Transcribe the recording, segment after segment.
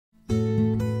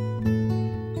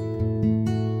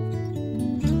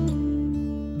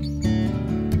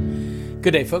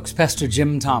Good day, folks. Pastor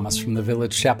Jim Thomas from the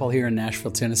Village Chapel here in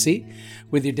Nashville, Tennessee,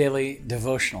 with your daily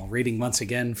devotional, reading once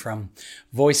again from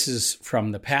Voices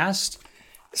from the Past.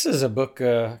 This is a book,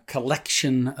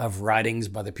 collection of writings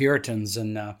by the Puritans,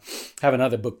 and I have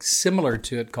another book similar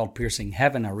to it called Piercing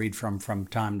Heaven I read from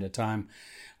time to time,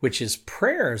 which is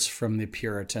prayers from the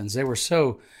Puritans. They were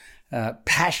so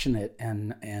passionate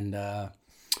and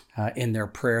in their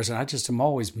prayers, and I just am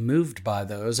always moved by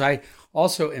those. I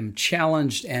also am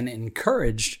challenged and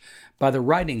encouraged by the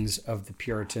writings of the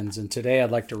Puritans, and today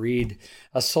I'd like to read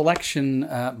a selection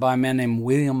by a man named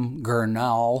William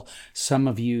Gurnall. Some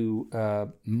of you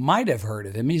might have heard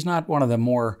of him. He's not one of the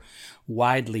more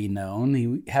widely known.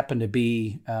 He happened to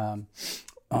be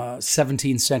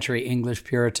 17th century English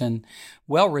Puritan,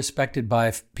 well respected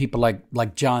by people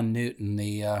like John Newton,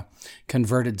 the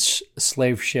converted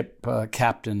slave ship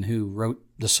captain who wrote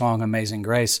the song Amazing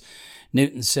Grace.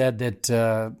 Newton said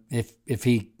that if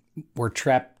he were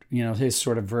trapped, his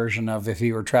sort of version of if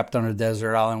he were trapped on a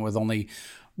desert island with only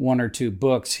one or two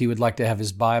books, he would like to have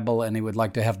his Bible, and he would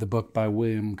like to have the book by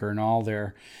William Gurnall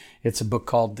there. It's a book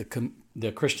called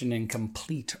The Christian in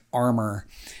Complete Armor.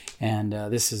 And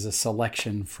this is a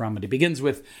selection from it. It begins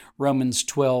with Romans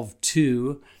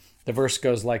 12:2. The verse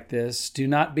goes like this: "Do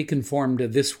not be conformed to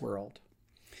this world,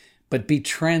 but be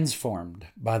transformed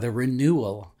by the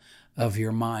renewal of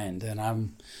your mind." And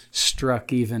I'm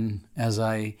struck even as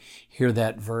I hear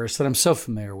that verse that I'm so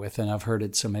familiar with, and I've heard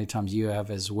it so many times. You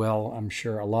have as well, I'm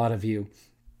sure, a lot of you.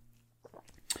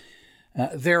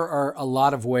 There are a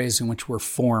lot of ways in which we're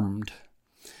formed.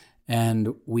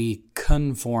 And we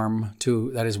conform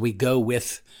to, that is, we go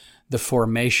with the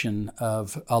formation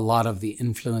of a lot of the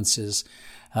influences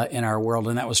in our world.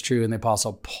 And that was true in the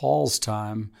Apostle Paul's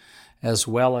time, as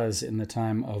well as in the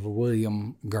time of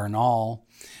William Gurnall.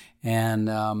 And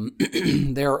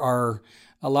there are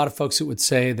a lot of folks that would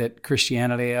say that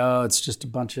Christianity, it's just a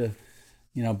bunch of,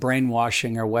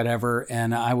 brainwashing or whatever.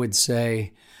 And I would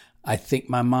say, I think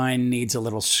my mind needs a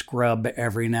little scrub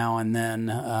every now and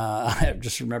then. I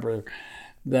just remember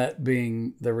that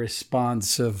being the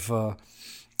response of a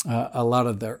lot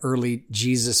of the early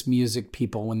Jesus music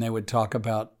people when they would talk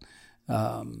about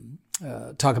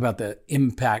the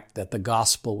impact that the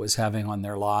gospel was having on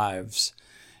their lives.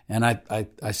 And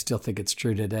I still think it's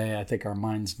true today. I think our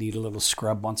minds need a little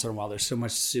scrub once in a while. There's so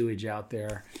much sewage out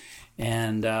there,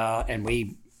 and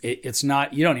it's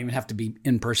not. You don't even have to be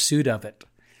in pursuit of it.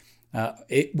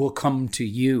 It will come to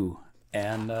you.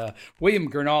 And William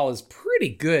Gurnall is pretty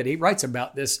good. He writes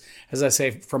about this, as I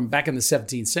say, from back in the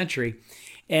 17th century.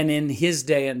 And in his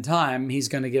day and time, he's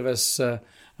going to give us a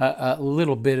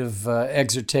little bit of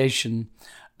exhortation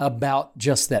about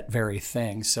just that very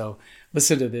thing. So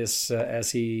listen to this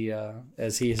as he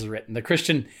has written. "The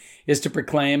Christian is to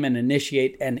proclaim and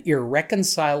initiate an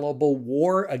irreconcilable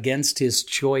war against his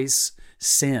choice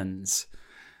sins."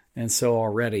 And so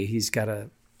already he's got a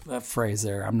phrase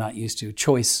there I'm not used to.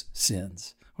 Choice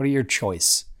sins. What are your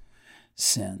choice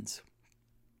sins?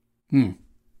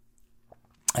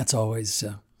 That's always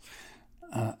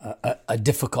a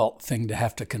difficult thing to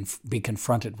have to be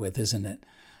confronted with, isn't it?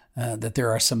 That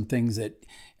there are some things that,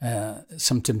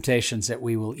 some temptations that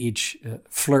we will each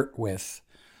flirt with.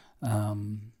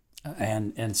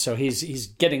 And so he's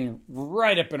getting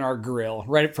right up in our grill,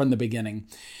 right up from the beginning.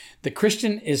 "The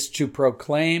Christian is to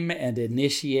proclaim and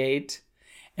initiate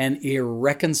an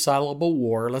irreconcilable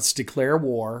war." Let's declare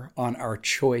war on our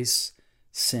choice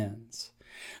sins.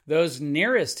 Those sins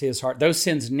nearest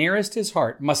his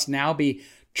heart must now be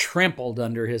trampled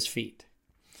under his feet.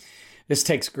 This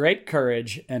takes great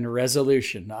courage and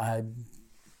resolution. I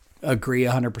agree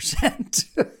 100%.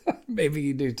 Maybe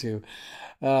you do too.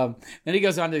 Then he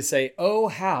goes on to say, "Oh,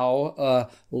 how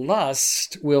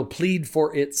lust will plead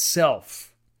for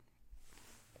itself."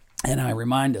 And I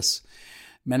remind us,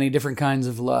 many different kinds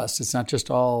of lust. It's not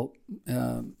just all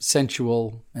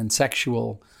sensual and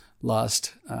sexual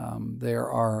lust.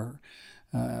 There are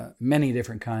many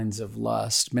different kinds of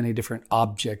lust, many different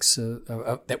objects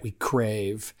that we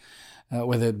crave,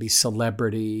 whether it be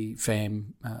celebrity,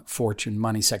 fame, fortune,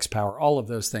 money, sex, power, all of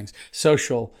those things.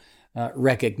 Social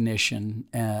recognition,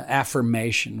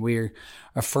 affirmation. We're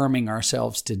affirming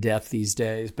ourselves to death these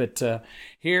days. But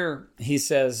here he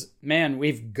says, man,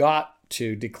 we've got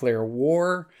to declare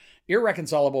war,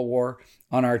 irreconcilable war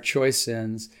on our choice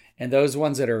sins. And those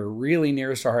ones that are really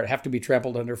nearest our heart have to be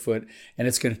trampled underfoot. And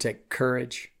it's going to take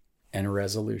courage and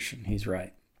resolution. He's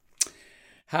right.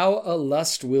 How a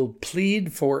lust will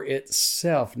plead for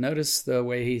itself. Notice the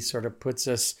way he sort of puts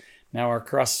us now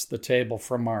across the table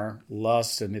from our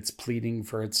lust, and it's pleading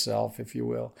for itself, if you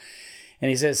will. And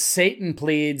he says, Satan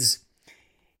pleads,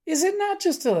 Is it not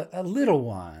just a little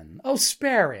one? Oh,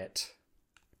 spare it.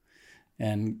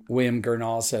 And William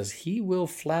Gurnall says, he will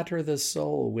flatter the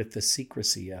soul with the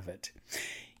secrecy of it.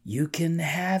 You can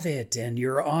have it, and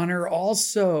your honor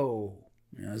also.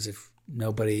 As if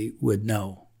nobody would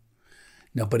know.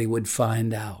 Nobody would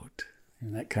find out.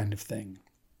 And that kind of thing.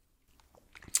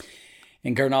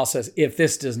 And Gurnall says, if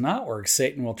this does not work,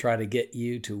 Satan will try to get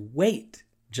you to wait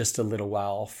just a little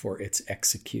while for its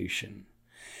execution.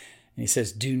 And he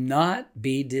says, do not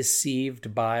be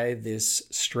deceived by this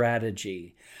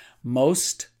strategy.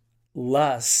 Most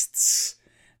lusts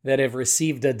that have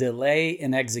received a delay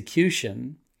in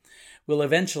execution will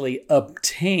eventually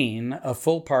obtain a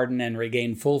full pardon and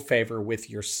regain full favor with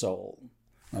your soul.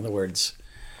 In other words,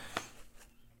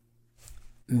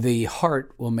 the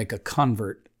heart will make a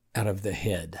convert out of the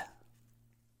head.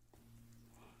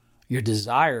 Your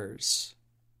desires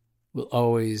will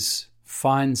always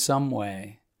find some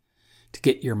way to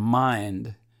get your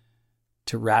mind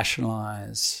to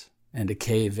rationalize and to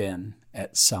cave in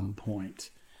at some point.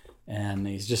 And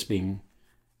he's just being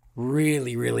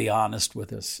really, really honest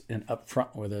with us and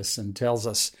upfront with us and tells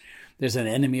us there's an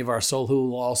enemy of our soul who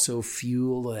will also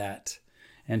fuel that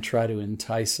and try to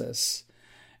entice us.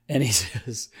 And he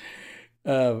says,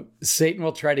 Satan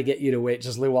will try to get you to wait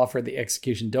just a little while for the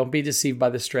execution. Don't be deceived by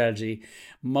the strategy.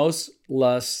 Most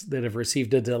lusts that have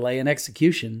received a delay in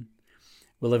execution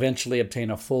will eventually obtain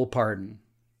a full pardon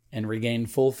and regain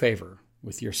full favor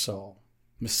with your soul.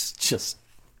 It's just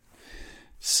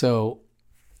so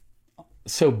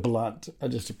blunt. I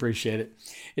just appreciate it.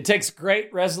 It takes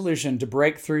great resolution to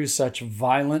break through such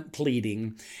violent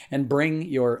pleading and bring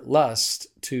your lust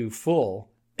to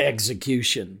full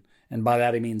execution. And by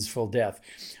that he means full death.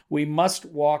 We must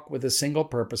walk with a single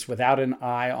purpose without an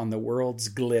eye on the world's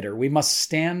glitter. We must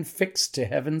stand fixed to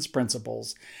heaven's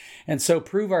principles and so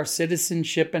prove our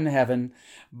citizenship in heaven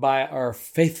by our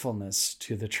faithfulness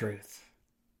to the truth.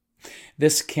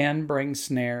 This can bring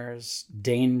snares,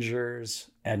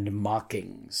 dangers, and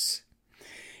mockings.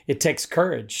 It takes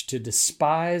courage to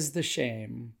despise the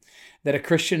shame that a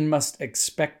Christian must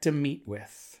expect to meet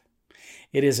with.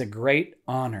 It is a great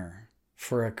honor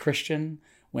for a Christian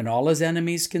when all his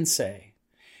enemies can say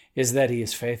is that he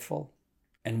is faithful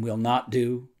and will not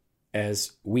do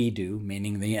as we do,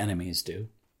 meaning the enemies do.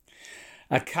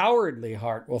 A cowardly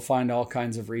heart will find all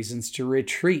kinds of reasons to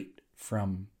retreat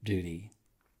from duty.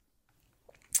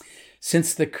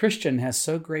 Since the Christian has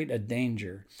so great a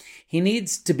danger, he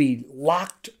needs to be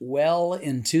locked well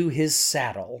into his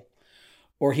saddle,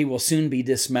 or he will soon be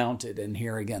dismounted. And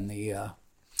here again, the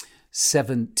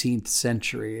 17th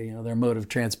century, their mode of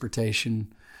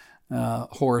transportation,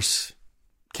 horse,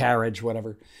 carriage,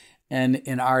 whatever. And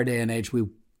in our day and age,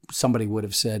 somebody would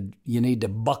have said, you need to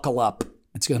buckle up.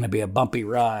 It's going to be a bumpy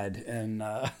ride. And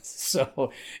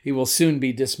so he will soon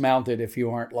be dismounted if you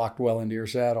aren't locked well into your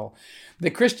saddle. The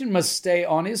Christian must stay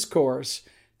on his course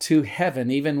to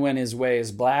heaven, even when his way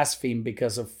is blasphemed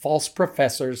because of false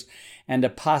professors and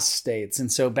apostates. And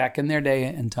so back in their day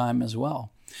and time as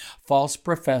well, false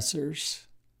professors,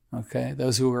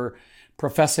 those who were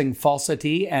professing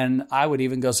falsity. And I would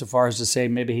even go so far as to say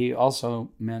maybe he also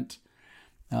meant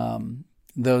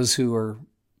those who were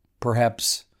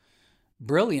perhaps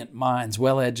brilliant minds,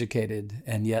 well-educated,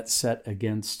 and yet set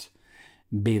against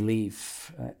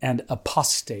belief. And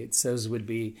apostates, those would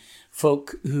be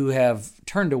folk who have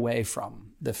turned away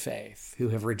from the faith, who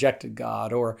have rejected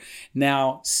God, or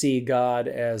now see God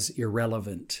as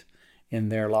irrelevant in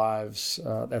their lives.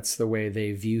 That's the way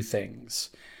they view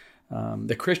things.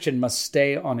 The Christian must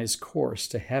stay on his course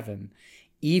to heaven,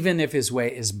 even if his way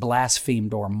is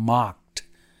blasphemed or mocked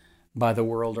by the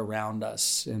world around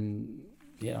us. And,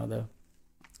 the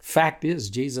fact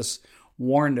is, Jesus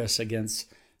warned us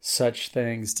against such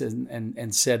things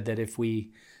and said that if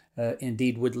we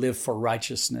indeed would live for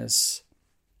righteousness,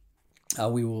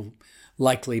 we will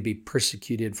likely be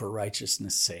persecuted for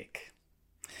righteousness' sake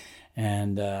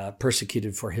and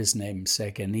persecuted for his name's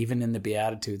sake. And even in the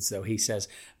Beatitudes, though, he says,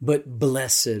 but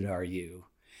blessed are you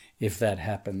if that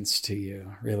happens to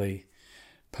you. Really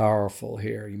powerful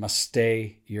here. You must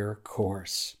stay your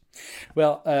course.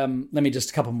 Well, let me just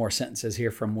a couple more sentences here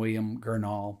from William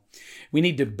Gurnall. We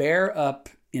need to bear up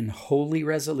in holy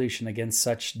resolution against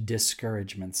such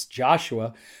discouragements.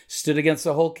 Joshua stood against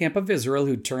the whole camp of Israel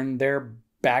who turned their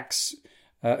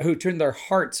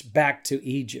hearts back to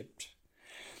Egypt.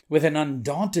 With an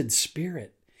undaunted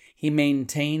spirit, he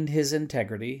maintained his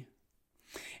integrity,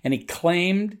 and he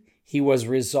claimed he was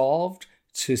resolved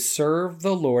to serve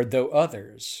the Lord, though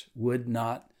others would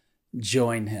not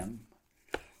join him.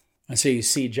 And so you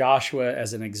see Joshua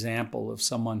as an example of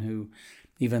someone who,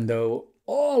 even though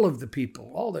all of the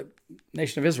people, all the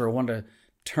nation of Israel wanted to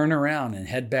turn around and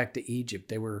head back to Egypt.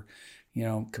 They were,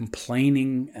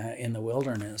 complaining in the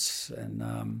wilderness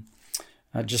and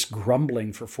just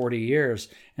grumbling for 40 years,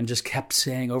 and just kept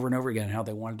saying over and over again how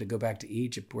they wanted to go back to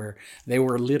Egypt, where they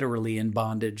were literally in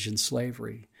bondage and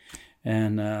slavery.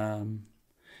 And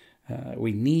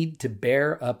we need to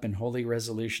bear up in holy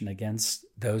resolution against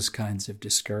those kinds of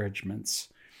discouragements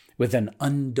with an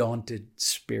undaunted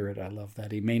spirit. I love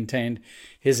that. He maintained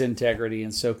his integrity,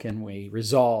 and so can we.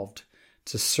 Resolved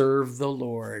to serve the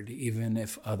Lord, even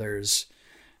if others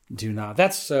do not.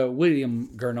 That's William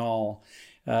Gurnall.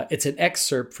 It's an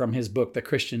excerpt from his book, The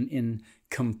Christian in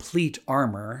Complete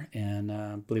Armor, and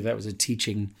I believe that was a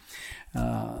teaching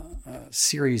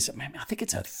series. I think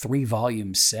it's a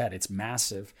 3-volume set. It's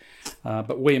massive.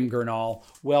 But William Gurnall,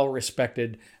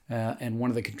 well-respected, and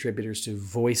one of the contributors to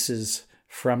Voices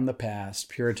from the Past,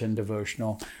 Puritan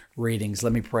devotional readings.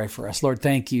 Let me pray for us. Lord,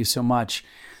 thank you so much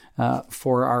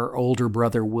for our older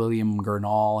brother, William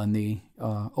Gurnall, and the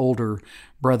older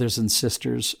brothers and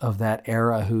sisters of that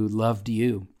era who loved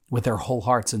you with their whole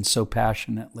hearts and so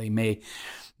passionately. May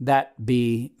that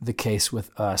be the case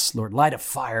with us. Lord, light a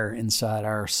fire inside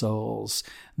our souls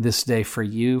this day for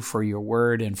you, for your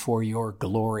word, and for your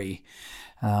glory.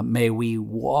 May we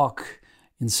walk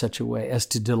in such a way as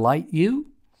to delight you,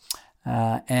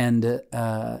 and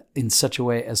in such a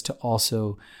way as to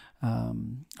also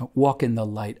walk in the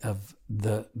light of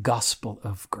the gospel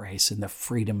of grace and the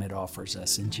freedom it offers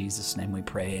us. In Jesus' name we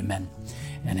pray, amen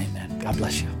and amen. God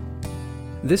bless you.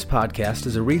 This podcast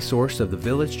is a resource of the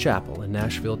Village Chapel in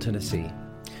Nashville, Tennessee.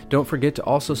 Don't forget to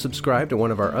also subscribe to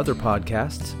one of our other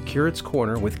podcasts, Curate's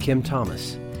Corner with Kim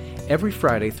Thomas. Every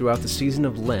Friday throughout the season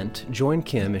of Lent, join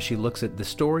Kim as she looks at the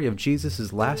story of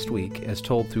Jesus' last week as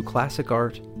told through classic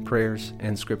art, prayers,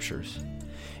 and scriptures.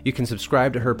 You can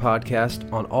subscribe to her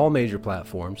podcast on all major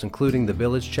platforms, including the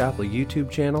Village Chapel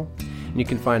YouTube channel, and you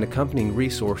can find accompanying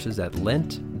resources at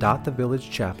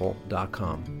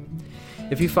lent.thevillagechapel.com.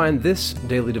 If you find this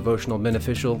daily devotional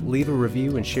beneficial, leave a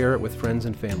review and share it with friends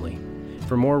and family.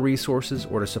 For more resources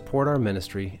or to support our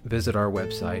ministry, visit our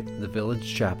website,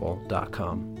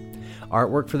 thevillagechapel.com.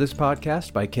 Artwork for this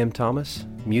podcast by Kim Thomas,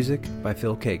 music by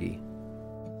Phil Kagi.